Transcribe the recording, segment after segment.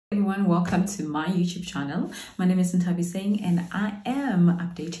Everyone, welcome to my YouTube channel. My name is Ntabi Singh and I am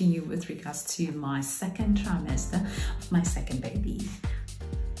updating you with regards to my second trimester of my second baby.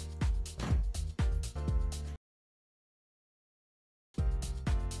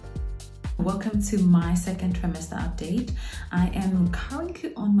 Welcome to my second trimester update. I am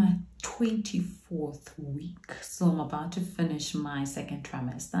currently on my 24th week, so I'm about to finish my second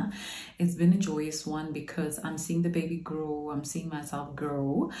trimester. It's been a joyous one because I'm seeing the baby grow, I'm seeing myself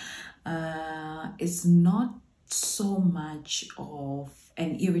grow. It's not so much of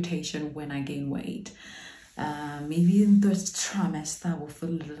an irritation when I gain weight. Maybe in this trimester I will feel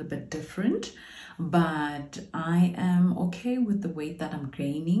a little bit different, but I am okay with the weight that I'm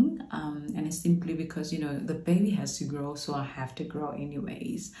gaining, and it's simply because, you know, the baby has to grow, so I have to grow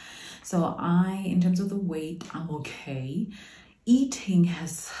anyways. So in terms of the weight, I'm okay. Eating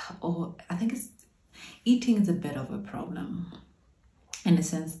eating is a bit of a problem, in the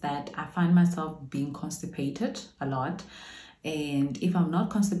sense that I find myself being constipated a lot, and if I'm not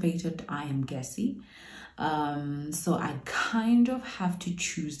constipated, I am gassy. So I kind of have to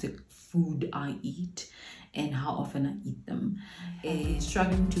choose the food I eat and how often I eat them.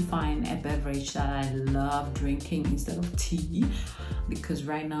 Struggling to find a beverage that I love drinking instead of tea, because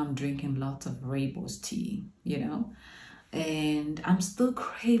right now I'm drinking lots of rooibos tea, you know, and I'm still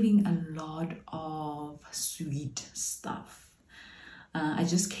craving a lot of sweet stuff. I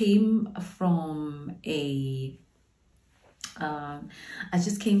just came from a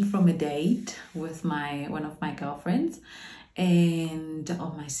date with one of my girlfriends and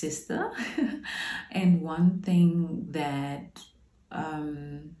my sister. And one thing that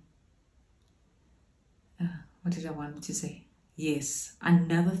what did I want to say? Yes,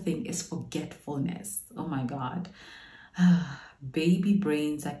 another thing is forgetfulness. Oh my God. Baby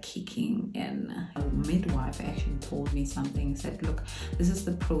brains are kicking in. A midwife actually told me something, said, look, this is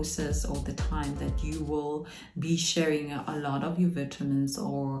the process or the time that you will be sharing a lot of your vitamins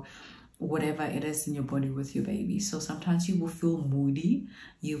or whatever it is in your body with your baby. So sometimes you will feel moody,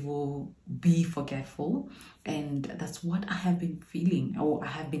 you will be forgetful, and that's what I have been feeling, or I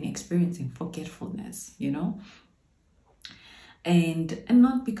have been experiencing, forgetfulness, you know. And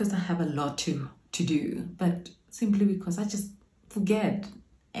not because I have a lot to do, but simply because I just forget.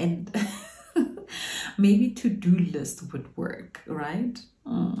 And maybe to-do list would work, right?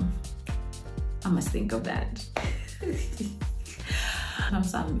 I must think of that.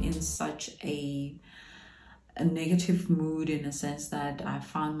 Sometimes I'm in such a negative mood, in a sense that I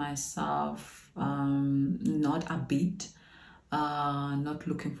found myself not upbeat, not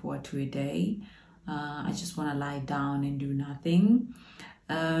looking forward to a day. I just want to lie down and do nothing.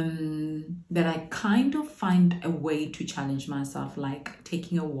 That I kind of find a way to challenge myself, like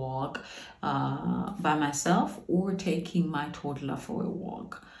taking a walk by myself, or taking my toddler for a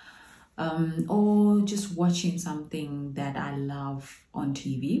walk, or just watching something that I love on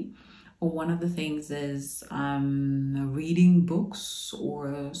TV. Or one of the things is reading books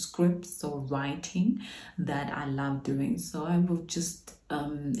or scripts or writing that I love doing. So I will just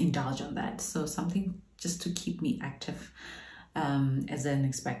indulge on that. So something just to keep me active as an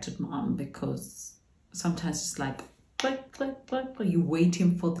expected mom, because sometimes it's like click, click, click, click, you're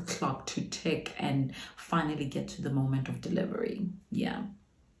waiting for the clock to tick and finally get to the moment of delivery. Yeah.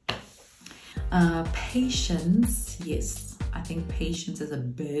 Patience, yes, I think patience is a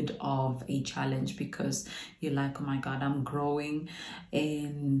bit of a challenge, because you're like, oh my God, I'm growing,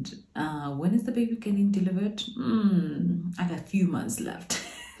 and when is the baby getting delivered? I got a few months left.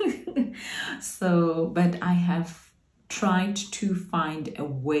 So, but I have tried to find a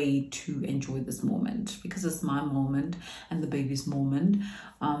way to enjoy this moment, because it's my moment and the baby's moment.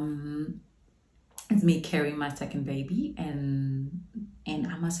 It's me carrying my second baby, and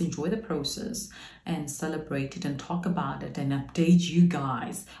I must enjoy the process and celebrate it and talk about it and update you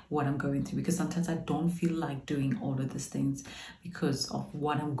guys what I'm going through, because sometimes I don't feel like doing all of these things because of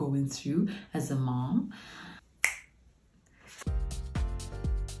what I'm going through as a mom.